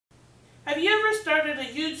Have you ever started a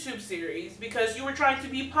YouTube series because you were trying to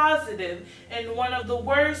be positive in one of the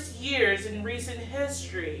worst years in recent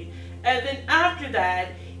history, and then after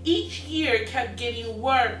that, each year kept getting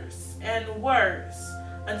worse and worse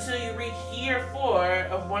until you reached year 4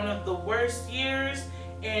 of one of the worst years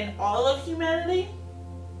in all of humanity?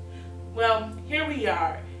 Well, here we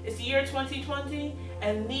are. It's the year 2020,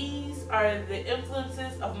 and these are the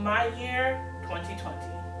influences of my year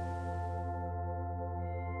 2020.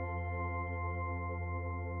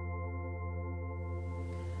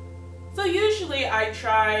 So usually I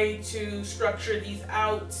try to structure these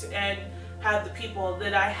out and have the people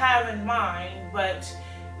that I have in mind, but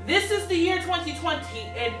this is the year 2020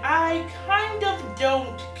 and I kind of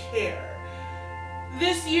don't care.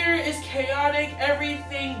 This year is chaotic,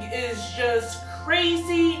 everything is just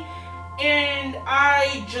crazy, and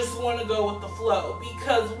I just want to go with the flow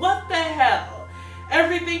because what the hell?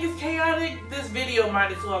 Everything is chaotic, this video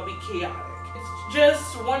might as well be chaotic. It's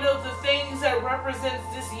just one of the things that represents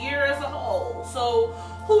this year as a whole. So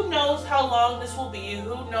who knows how long this will be,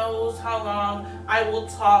 who knows how long I will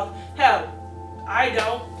talk. Hell, I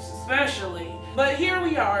don't, especially. But here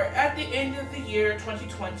we are at the end of the year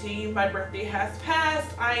 2020. My birthday has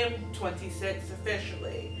passed. I am 26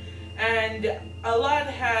 officially. And a lot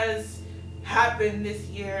has happened this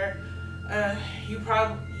year.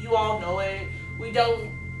 You all know it.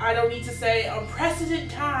 I don't need to say unprecedented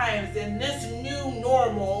times and this new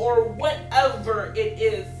normal or whatever it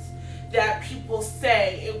is that people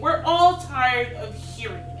say. We're all tired of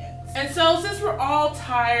hearing it. And so since we're all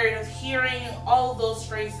tired of hearing all of those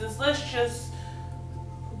phrases, let's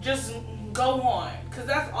just go on, because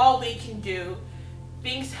that's all we can do.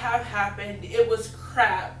 Things have happened, it was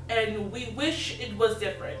crap, and we wish it was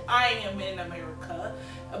different. I am in America,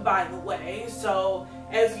 by the way, so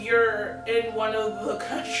if you're in one of the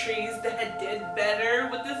countries that did better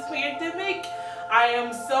with this pandemic, I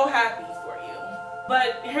am so happy for you.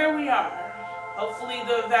 But here we are. Hopefully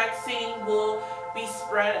the vaccine will be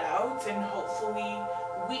spread out, and hopefully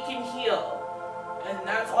we can heal. And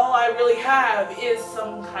that's all I really have is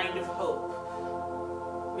some kind of hope.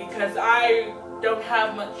 Because I don't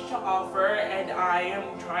have much to offer and I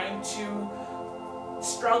am trying to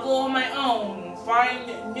struggle on my own,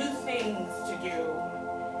 find new things to do,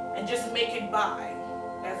 and just make it by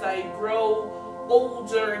as I grow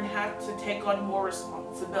older and have to take on more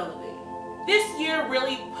responsibility. This year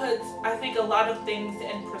really puts, I think, a lot of things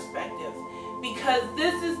in perspective, because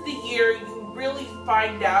this is the year you really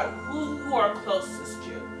find out who you are closest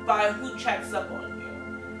to by who checks up on you.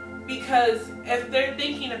 Because if they're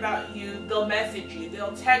thinking about you, they'll message you,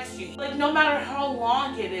 they'll text you. Like, no matter how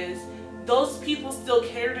long it is, those people still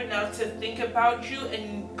cared enough to think about you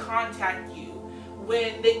and contact you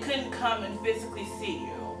when they couldn't come and physically see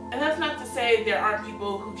you. And that's not to say there aren't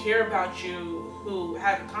people who care about you who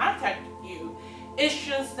haven't contacted you. It's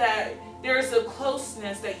just that there's a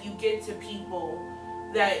closeness that you get to people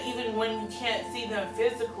that even when you can't see them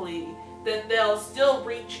physically, that they'll still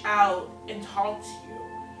reach out and talk to you.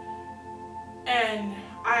 And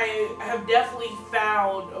I have definitely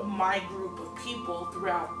found my group of people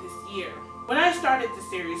throughout this year. When I started the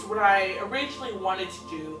series, what I originally wanted to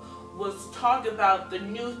do was talk about the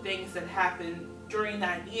new things that happened during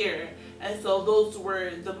that year, and so those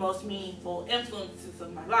were the most meaningful influences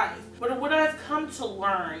of my life. But what I've come to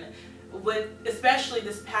learn, with especially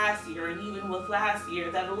this past year and even with last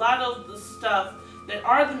year, that a lot of the stuff that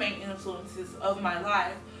are the main influences of my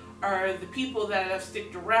life are the people that have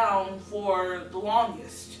stuck around for the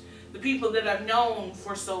longest, the people that I've known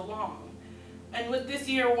for so long. And with this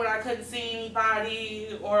year, when I couldn't see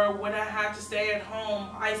anybody or when I had to stay at home,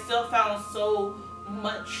 I still found so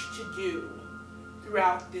much to do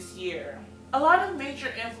throughout this year. A lot of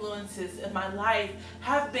major influences in my life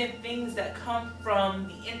have been things that come from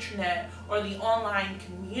the internet or the online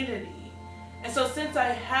community. And so since I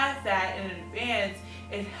had that in advance,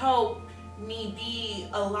 it helped me be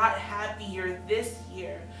a lot happier this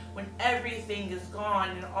year when everything is gone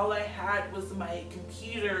and all I had was my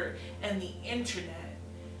computer and the internet.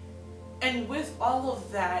 And with all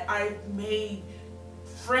of that, I've made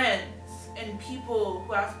friends and people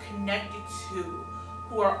who I've connected to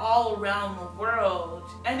who are all around the world.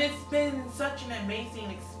 And it's been such an amazing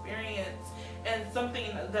experience and something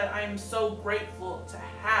that I'm so grateful to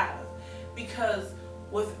have, because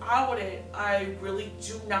without it, I really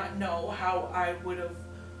do not know how I would have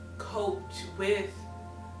coped with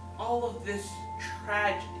all of this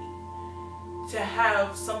tragedy. To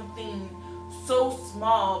have something so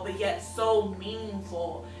small but yet so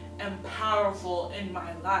meaningful and powerful in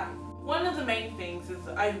my life. One of the main things is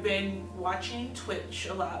I've been watching Twitch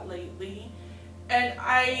a lot lately, and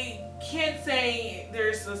I can't say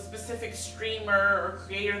there's a specific streamer or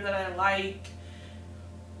creator that I like,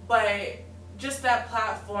 but just that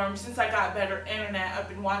platform, since I got better internet, I've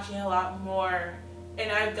been watching a lot more,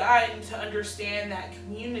 and I've gotten to understand that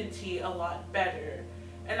community a lot better.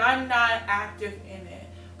 And I'm not active in it,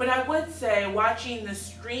 but I would say watching the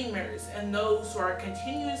streamers and those who are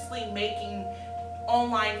continuously making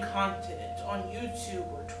online content on YouTube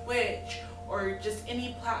or Twitch or just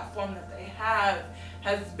any platform that they have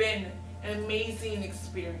has been an amazing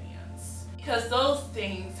experience, because those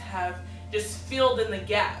things have just filled in the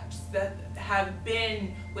gaps that have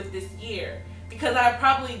been with this year, because I've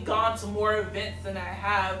probably gone to more events than I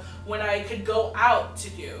have when I could go out to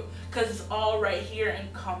do, because it's all right here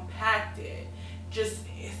and compacted, just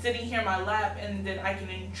sitting here in my lap, and then I can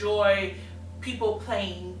enjoy people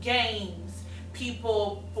playing games,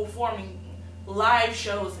 people performing live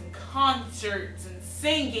shows and concerts and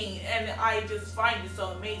singing, and I just find it so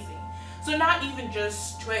amazing. So not even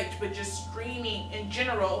just Twitch, but just streaming in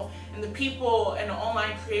general, and the people and the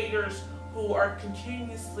online creators who are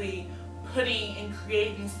continuously putting and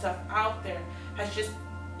creating stuff out there has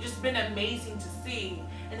just been amazing to see,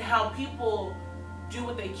 and how people do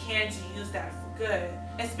what they can to use that for good.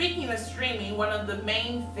 And speaking of streaming, one of the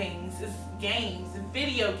main things is games and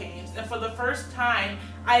video games, and for the first time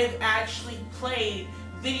I've actually played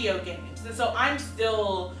video games, and so I'm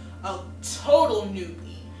still a total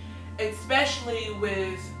newbie, especially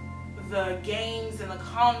with the games and the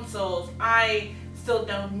consoles. I still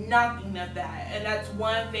know nothing of that, and that's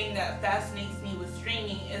one thing that fascinates me with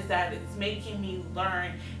streaming, is that it's making me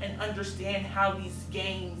learn and understand how these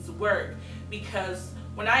games work. Because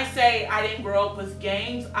when I say I didn't grow up with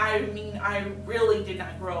games, I mean I really did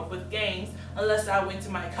not grow up with games unless I went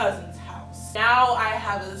to my cousin's house. Now I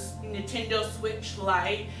have a Nintendo Switch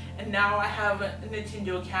Lite, and now I have a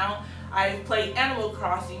Nintendo account. I've played Animal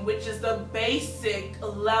Crossing, which is the basic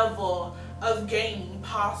level of gaming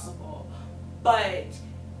possible. But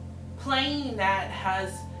playing that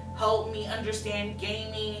has helped me understand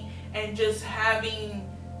gaming, and just having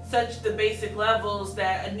such the basic levels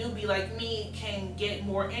that a newbie like me can get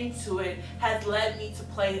more into it has led me to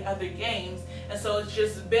play other games. And so it's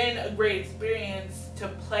just been a great experience to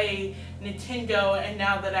play Nintendo, and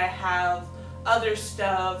now that I have other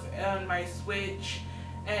stuff on my Switch,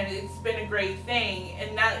 and it's been a great thing.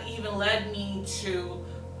 And that even led me to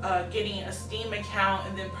getting a Steam account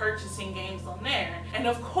and then purchasing games on there. And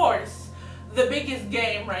of course, the biggest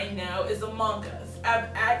game right now is Among Us. I've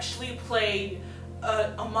actually played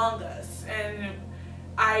Among Us, and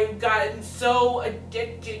I've gotten so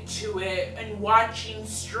addicted to it, and watching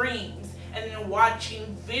streams and then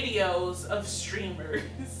watching videos of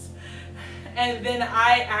streamers. And then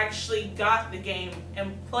I actually got the game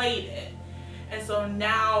and played it. And so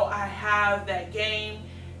now I have that game,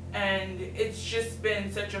 and it's just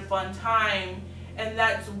been such a fun time. And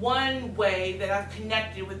that's one way that I've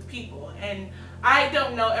connected with people. And I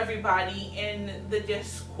don't know everybody in the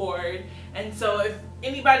Discord, and so if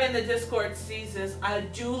anybody in the Discord sees this, I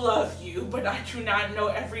do love you, but I do not know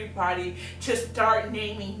everybody to start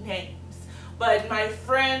naming names. But my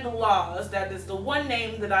friend Laws, that is the one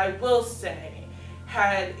name that I will say,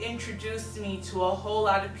 had introduced me to a whole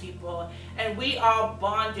lot of people, and we all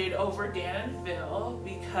bonded over Dan and Phil,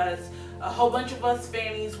 because a whole bunch of us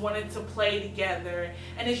fannies wanted to play together,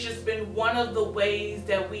 and it's just been one of the ways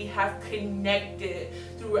that we have connected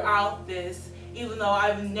throughout this. Even though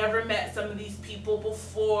I've never met some of these people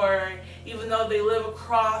before, even though they live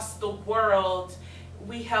across the world,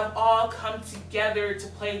 we have all come together to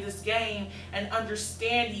play this game and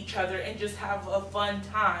understand each other and just have a fun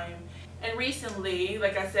time. And recently,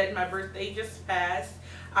 like I said, my birthday just passed.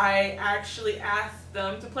 I actually asked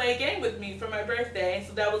them to play a game with me for my birthday.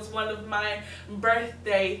 So that was one of my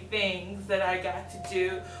birthday things that I got to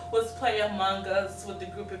do, was play Among Us with a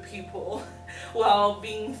group of people while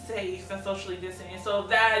being safe and socially distanced. So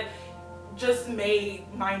that just made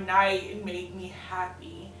my night and made me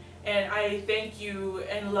happy. And I thank you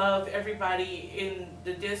and love everybody in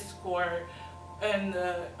the Discord and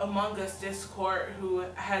the Among Us Discord who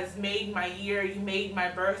has made my year. You made my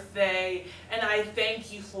birthday, and I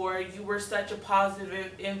thank you for it. You were such a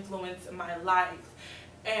positive influence in my life,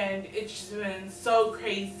 and it's just been so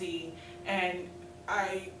crazy, and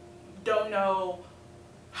I don't know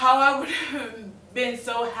how I would have been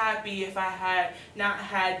so happy if I had not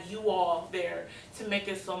had you all there to make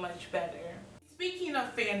it so much better. Speaking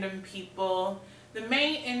of fandom people, the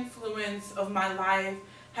main influence of my life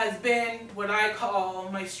has been what I call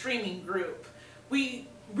my streaming group. We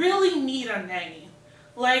really need a name.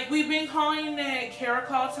 Like, we've been calling it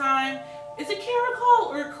Caracol time. Is it Caracol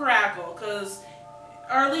or Caracal? Because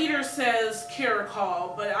Our leader says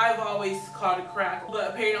caracol, but I've always called it crackle. But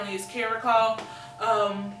apparently it's caracol.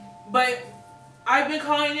 But I've been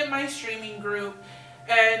calling it my streaming group,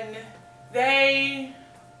 and they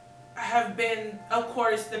have been, of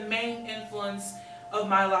course, the main influence of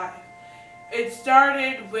my life. It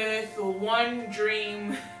started with one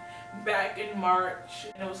dream back in March,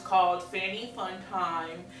 and it was called Fanny Fun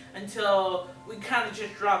Time, until we kind of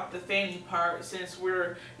just dropped the Fanny part, since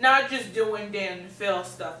we're not just doing Dan and Phil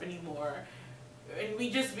stuff anymore. And we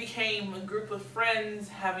just became a group of friends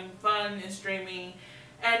having fun and streaming.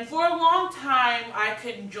 And for a long time, I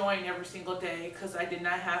couldn't join every single day because I did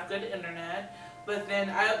not have good internet. But then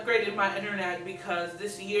I upgraded my internet because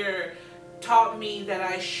this year taught me that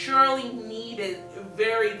I surely needed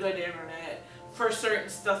very good internet for certain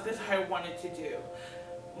stuff that I wanted to do.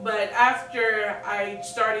 But after I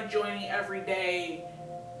started joining every day,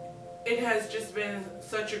 it has just been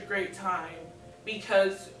such a great time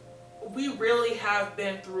because we really have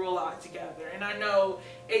been through a lot together. And I know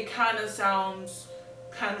it kind of sounds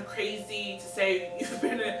kind of crazy to say you've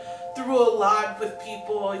been through a lot with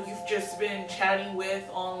people you've just been chatting with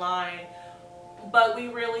online, but we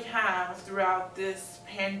really have throughout this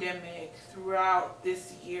pandemic, throughout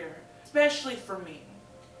this year, especially for me,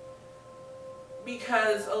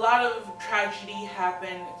 because a lot of tragedy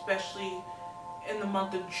happened, especially in the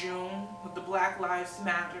month of June with the Black Lives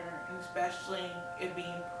Matter, and especially it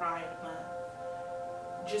being Pride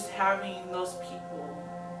Month. Just having those people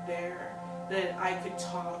there that I could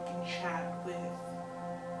talk and chat with,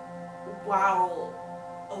 while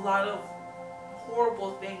a lot of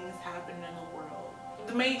horrible things happened in the world.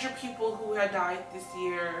 The major people who had died this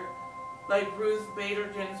year, like Ruth Bader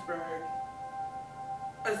Ginsburg,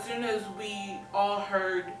 as soon as we all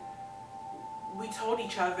heard, we told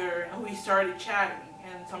each other and we started chatting,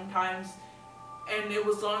 and sometimes, and it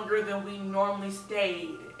was longer than we normally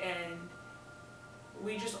stayed, and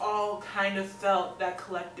we just all kind of felt that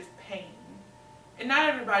collective pain. And not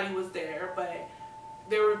everybody was there, but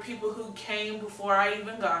there were people who came before I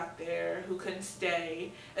even got there who couldn't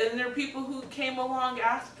stay, and then there are people who came along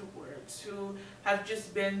afterwards who have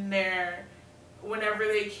just been there whenever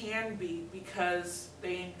they can be because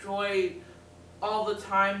they enjoy all the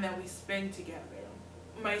time that we spend together.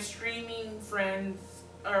 My streaming friends,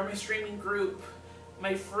 or my streaming group,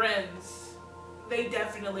 my friends, they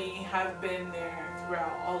definitely have been there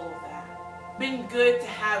throughout all of that. Been good to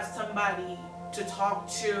have somebody to talk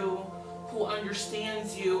to who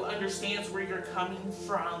understands you, understands where you're coming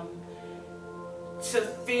from, to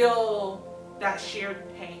feel that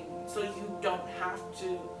shared pain so you don't have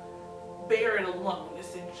to bear it alone,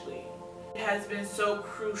 essentially. It has been so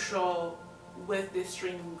crucial with this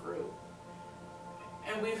streaming group.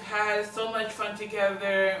 And we've had so much fun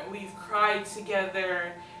together, we've cried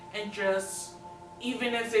together, and just,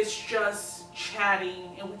 even if it's just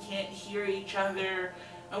chatting and we can't hear each other,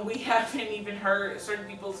 and we haven't even heard certain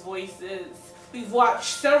people's voices. We've watched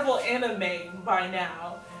several anime by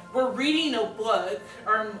now. We're reading a book.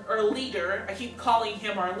 Our leader, I keep calling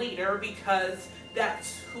him our leader because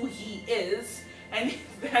that's who he is, and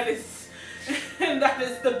that is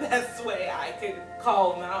the best way I could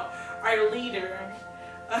call him out. Our leader,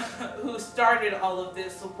 who started all of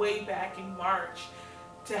this way back in March,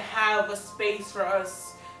 to have a space for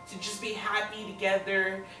us to just be happy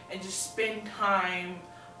together and just spend time.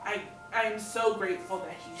 I'm so grateful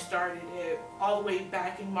that he started it all the way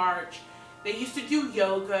back in March. They used to do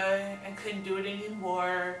yoga and couldn't do it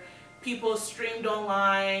anymore. People streamed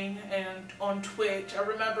online and on Twitch. I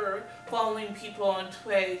remember following people on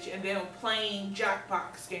Twitch and then playing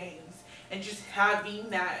Jackbox games and just having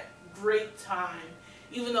that great time.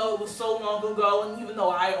 Even though it was so long ago and even though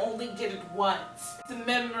I only did it once. It's a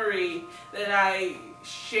memory that I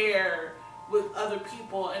share with other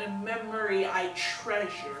people, and a memory I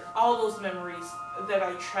treasure. All those memories that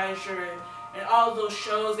I treasure, and all those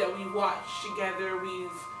shows that we watched together,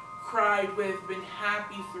 we've cried with, been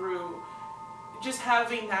happy through. Just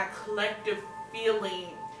having that collective feeling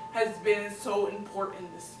has been so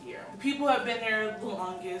important this year. The people who have been there the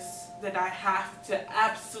longest that I have to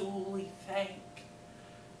absolutely thank,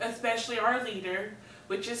 especially our leader,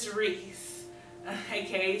 which is Reese,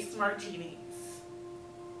 aka Smartinis.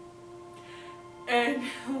 And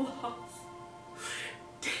lost.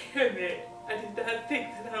 Damn it. I did not think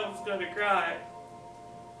that I was gonna cry.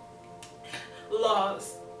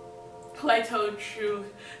 Lost. Like I told you,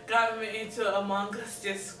 got me into Among Us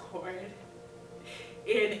Discord.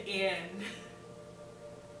 And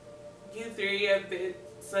you three have been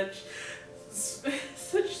such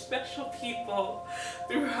special people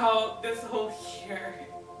throughout this whole year.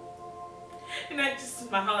 And I just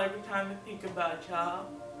smile every time I think about y'all.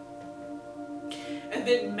 And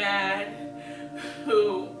then Mad,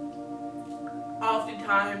 who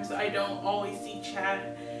oftentimes I don't always see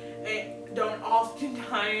chat, and don't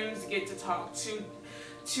oftentimes get to talk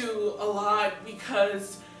to a lot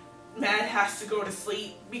because Mad has to go to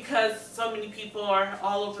sleep, because so many people are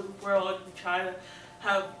all over the world and try to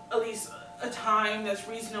have at least a time that's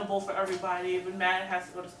reasonable for everybody, but Mad has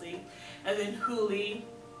to go to sleep. And then Huli,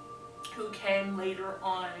 who came later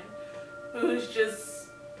on, who's just,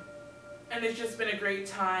 and it's just been a great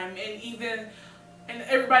time. And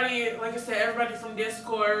everybody, like I said, everybody from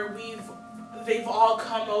Discord, they've all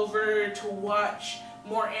come over to watch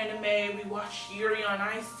more anime. We watched Yuri on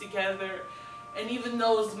Ice together, and even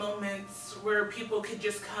those moments where people could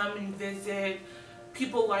just come and visit,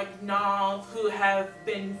 people like Nav, who have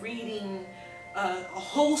been reading a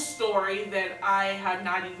whole story that I have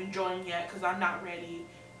not even joined yet because I'm not ready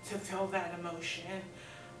to feel that emotion,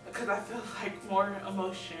 because I feel like more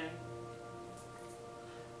emotion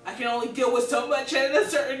I can only deal with so much at a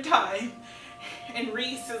certain time. And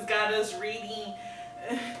Reese has got us reading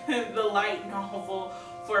the light novel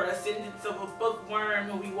for Ascendance of a Bookworm,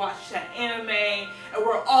 and we watched that anime, and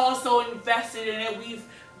we're all so invested in it. We've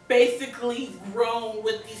basically grown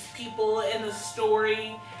with these people in the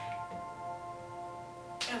story.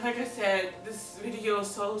 And like I said, this video is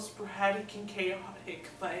so sporadic and chaotic,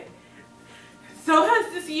 but so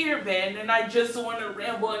has this year been, and I just want to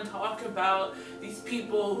ramble and talk about these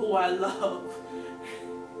people who I love.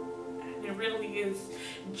 And it really is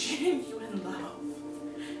genuine love.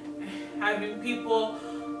 Having people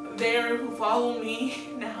there who follow me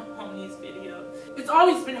now on these videos. It's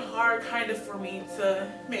always been hard kind of for me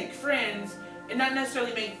to make friends, and not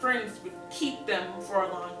necessarily make friends, but keep them for a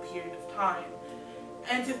long period of time.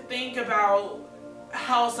 And to think about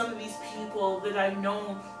how some of these people that I've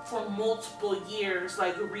known for multiple years,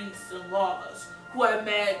 like Reese and Laws, who I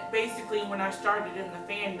met basically when I started in the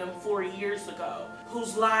fandom 4 years ago,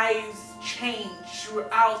 whose lives changed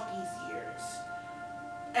throughout these years.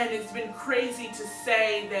 And it's been crazy to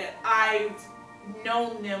say that I've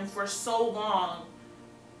known them for so long,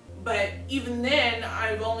 but even then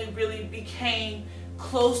I've only really became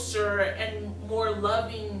closer and more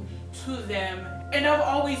loving to them. And I've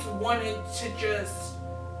always wanted to just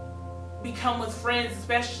become with friends,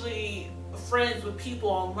 especially friends with people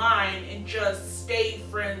online, and just stay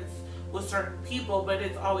friends with certain people, but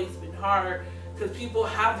it's always been hard because people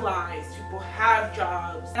have lives, people have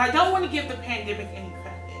jobs. And I don't want to give the pandemic any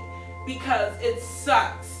credit because it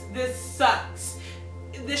sucks. This sucks.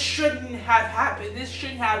 This shouldn't have happened. This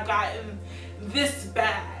shouldn't have gotten this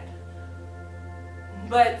bad.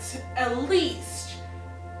 But at least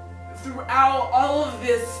throughout all of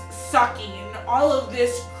this sucking, all of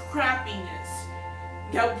this crappiness,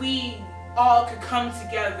 that we all could come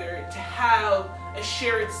together to have a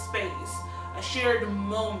shared space, a shared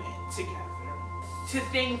moment together. To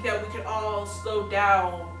think that we could all slow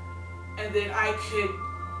down and that I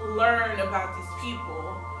could learn about these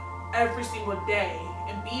people every single day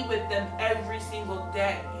and be with them every single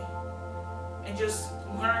day and just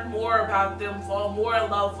learn more about them, fall more in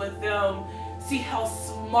love with them, see how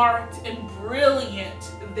smart and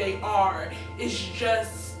brilliant they are is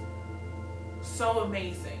just so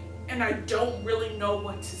amazing. And I don't really know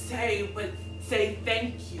what to say, but say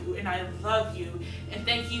thank you and I love you, and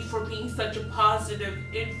thank you for being such a positive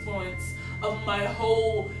influence of my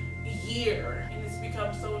whole year. And it's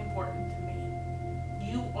become so important to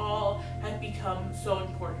me. You all have become so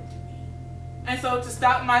important to me. And so to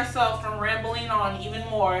stop myself from rambling on even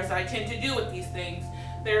more, as I tend to do with these things,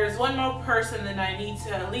 there is one more person that I need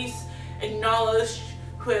to at least acknowledge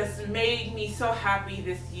who has made me so happy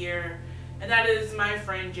this year, and that is my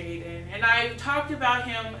friend Jaden. And I've talked about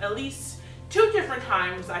him at least 2 different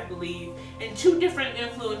times, I believe, in 2 different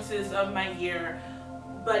influences of my year,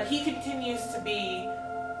 but he continues to be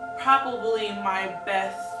probably my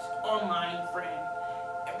best online friend,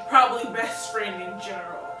 and probably best friend in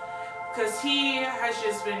general, because he has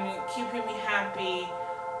just been keeping me happy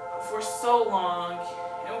for so long,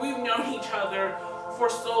 and we've known each other for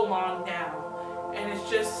so long now, and it's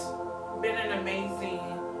just been an amazing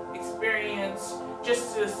experience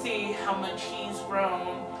just to see how much he's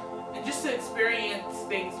grown and just to experience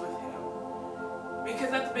things with him.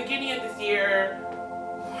 Because at the beginning of this year,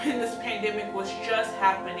 when this pandemic was just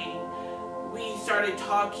happening, we started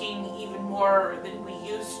talking even more than we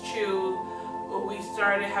used to. We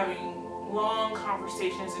started having long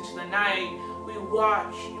conversations into the night. We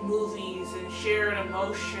watched movies and shared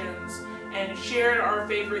emotions and shared our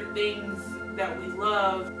favorite things that we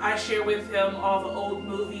love. I share with him all the old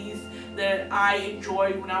movies that I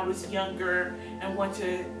enjoyed when I was younger and want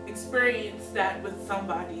to experience that with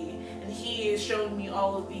somebody. And he has shown me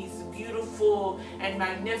all of these beautiful and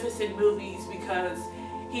magnificent movies because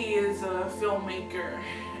he is a filmmaker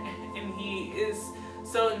and he is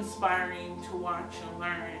so inspiring to watch and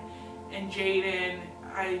learn. And Jaden,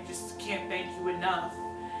 I just can't thank you enough.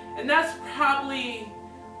 And that's probably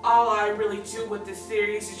all I really do with this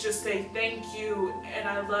series, is just say thank you and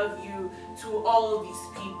I love you to all of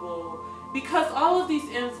these people. Because all of these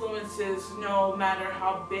influences, no matter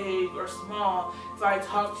how big or small, if I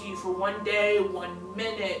talk to you for one day, 1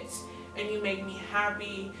 minute, and you make me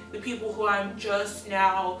happy, the people who I'm just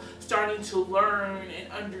now starting to learn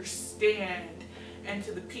and understand, and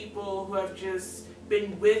to the people who have just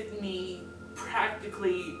been with me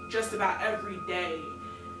practically just about every day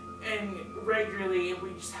and regularly, and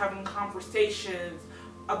we just having conversations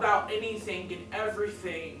about anything and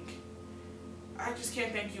everything. I just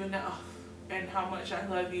can't thank you enough and how much I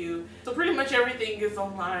love you. So pretty much everything is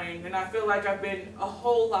online, and I feel like I've been a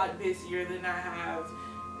whole lot busier than I have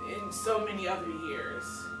in so many other years.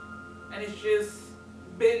 And it's just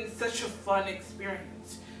been such a fun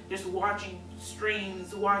experience, just watching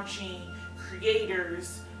streams, watching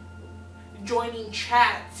creators, joining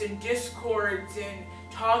chats and discords and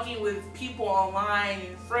talking with people online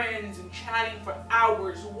and friends and chatting for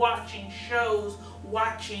hours, watching shows,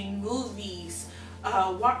 watching movies,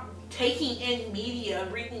 taking in media,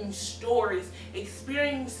 reading stories,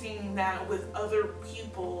 experiencing that with other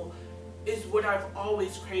people is what I've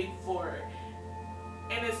always craved for.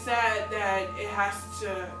 And it's sad that it has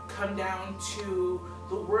to come down to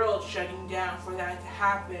the world shutting down for that to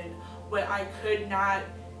happen, but I could not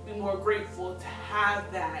be more grateful to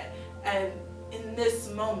have that. And in this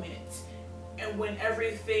moment, and when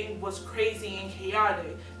everything was crazy and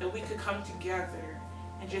chaotic, that we could come together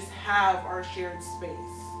and just have our shared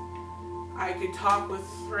space. I could talk with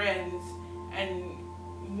friends and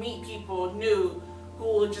meet people new who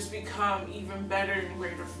will just become even better and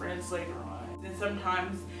greater friends later on. And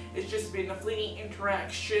sometimes it's just been a fleeting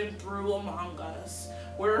interaction through Among Us,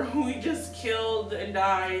 where we just killed and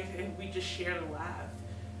died and we just shared a laugh.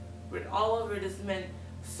 But all of it has meant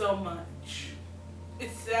so much.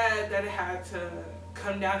 It's sad that it had to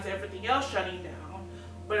come down to everything else shutting down,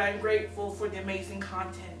 but I'm grateful for the amazing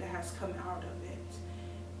content that has come out of it.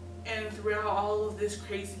 And throughout all of this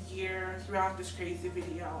crazy year, throughout this crazy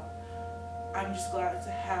video, I'm just glad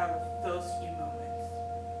to have those few moments.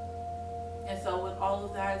 And so with all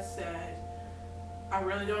of that said, I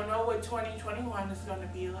really don't know what 2021 is going to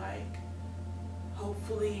be like.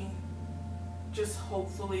 Hopefully, just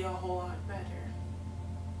hopefully a whole lot better.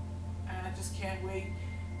 And I just can't wait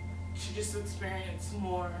to just experience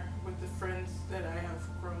more with the friends that I have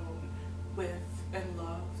grown with and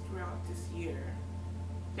loved throughout this year.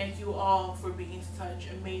 Thank you all for being such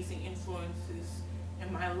amazing influences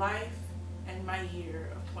in my life and my year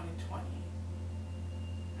of 2020.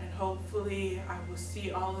 And hopefully I will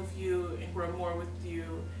see all of you and grow more with you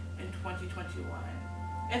in 2021.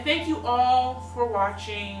 And thank you all for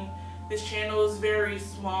watching. This channel is very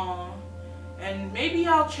small, and maybe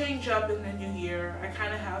I'll change up in the new year. I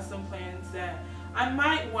kind of have some plans that I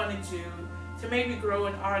might want to do to maybe grow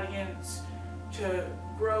an audience, to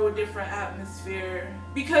grow a different atmosphere,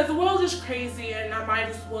 because the world is crazy and I might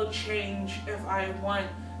as well change if I want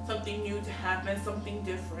something new to happen, something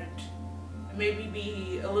different, and maybe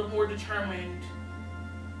be a little more determined.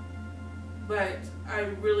 But I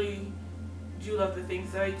really do love the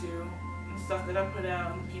things that I do and stuff that I put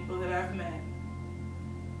out and people that I've met.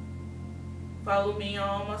 Follow me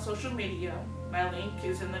on my social media. My link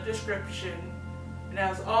is in the description. And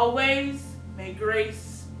as always, may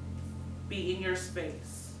grace be in your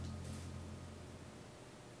space.